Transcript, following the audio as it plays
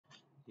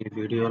ఈ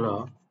వీడియోలో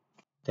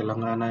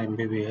Telangana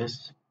MBBS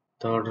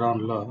third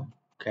రౌండ్లో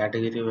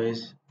category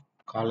wise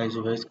college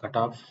wise cut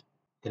off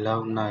ఎలా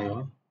ఉన్నాయో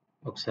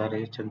ఒకసారి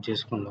చెక్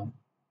చేసుకుందాం.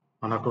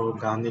 మనకు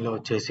గాంధీలో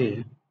వచ్చేసి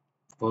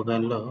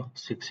ఓపెన్లో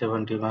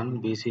 671,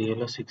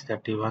 బీసీఏలో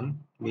 631,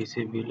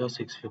 బీసీబీలో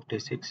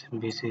 656,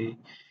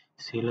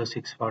 బీసీసీలో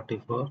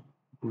 644,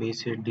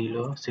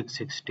 బీసీడీలో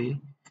 660,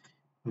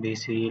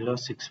 బీసీఈలో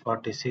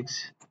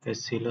 646,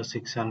 ఎస్సీలో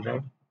 600,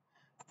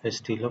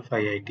 ఎస్టీలో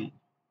 580.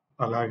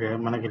 అలాగే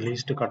మనకి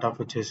లీస్ట్ కట్ ఆఫ్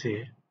వచ్చేసి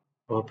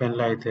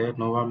ఓపెన్లో అయితే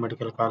నోవా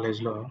మెడికల్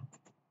కాలేజ్లో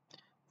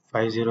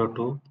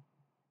 502,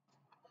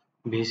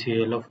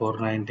 బీసీఏలో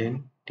 419,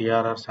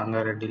 టిఆర్ఆర్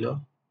సంగారెడ్డిలో,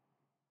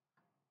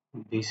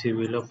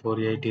 బీసీబీలో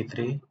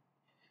 483,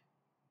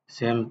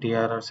 సేమ్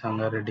టిఆర్ఆర్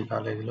సంగారెడ్డి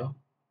కాలేజ్లో,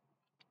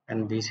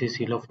 అండ్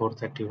బీసీసీలో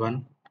 431,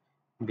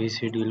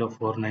 బీసీడీలో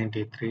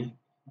 493,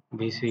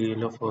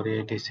 బీసీఈలో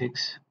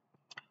 486,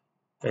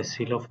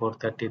 ఎస్సీలో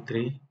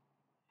 433,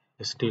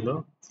 ఎస్టీలో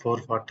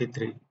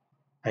 443.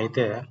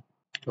 అయితే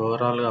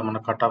ఓవరాల్గా మన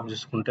కట్ ఆఫ్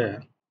చూసుకుంటే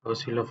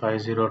ఓసీలో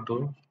 502,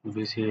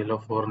 బీసీఏలో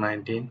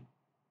 419,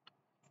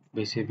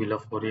 బీసీబీలో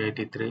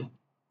 483,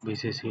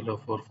 బీసీసీలో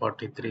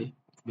 443,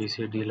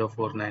 బీసీడీలో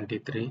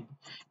 493,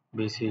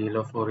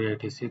 బీసీఈలో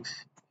 486,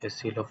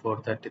 ఎస్సీలో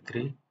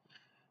 433,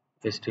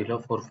 ఎస్టీలో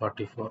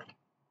 444.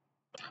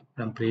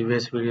 మనం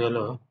ప్రీవియస్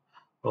వీడియోలో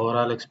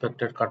ఓవరాల్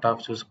ఎక్స్పెక్టెడ్ కట్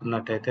ఆఫ్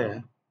చూసుకున్నట్టయితే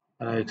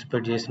మనం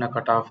ఎక్స్పెక్ట్ చేసిన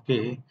కట్ ఆఫ్కి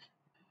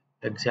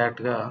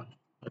ఎగ్జాక్ట్గా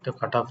అయితే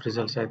కట్ ఆఫ్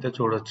రిజల్ట్స్ అయితే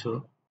చూడొచ్చు.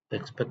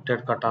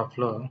 ఎక్స్పెక్టెడ్ కట్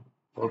ఆఫ్లో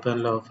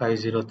ఓపెన్లో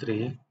 503,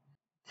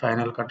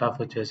 ఫైనల్ కట్ ఆఫ్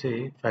వచ్చేసి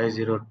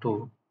 502.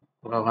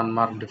 ఒక 1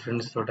 మార్క్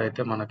డిఫరెన్స్ తోటి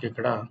అయితే మనకి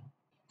ఇక్కడ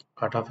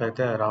కట్ ఆఫ్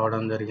అయితే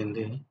రావడం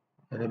జరిగింది.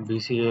 అదే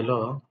బీసీఏలో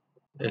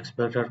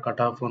ఎక్స్పెక్టెడ్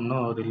కట్ ఆఫ్ ఉన్న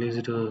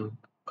రిలీజ్డ్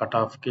కట్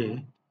ఆఫ్కి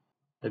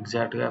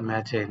ఎగ్జాక్ట్గా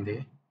మ్యాచ్ అయింది.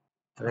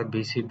 అదే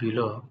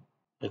బీసీబీలో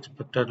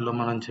ఎక్స్పెక్టెడ్లో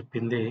మనం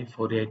చెప్పింది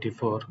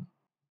 484,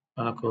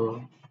 మనకు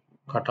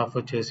కట్ ఆఫ్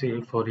వచ్చేసి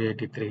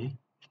 483.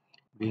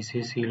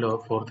 బీసీసీలో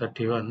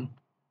 431,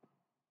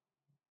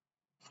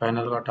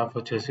 ఫైనల్ కట్ ఆఫ్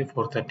వచ్చేసి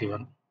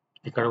 431.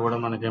 ఇక్కడ కూడా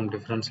మనకేం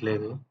డిఫరెన్స్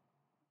లేదు.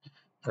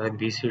 అదే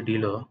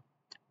బీసీడీలో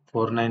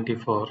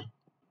 494,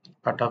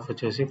 కట్ ఆఫ్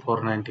వచ్చేసి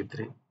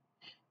 493.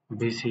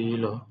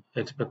 బీసీఈలో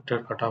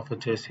ఎక్స్పెక్టెడ్ కట్ ఆఫ్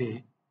వచ్చేసి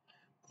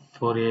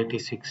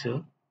 486,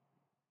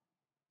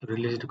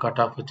 రిలీజ్డ్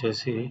కట్ ఆఫ్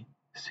వచ్చేసి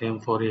సేమ్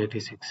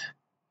 486.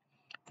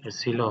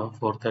 ఎస్సీలో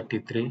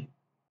 433,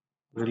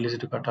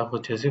 రిలీజ్డ్ కట్ ఆఫ్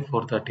వచ్చేసి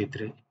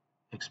 433.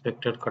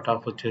 ఎక్స్పెక్టెడ్ కట్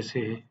ఆఫ్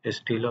వచ్చేసి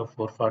ఎస్టీలో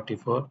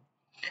 444,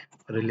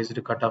 రిలీజ్డ్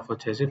కట్ ఆఫ్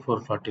వచ్చేసి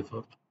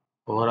 444.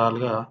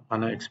 ఓవరాల్గా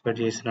మనం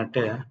ఎక్స్పెక్ట్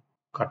చేసినట్టే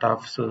కట్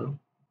ఆఫ్స్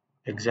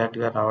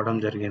ఎగ్జాక్ట్గా రావడం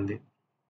జరిగింది.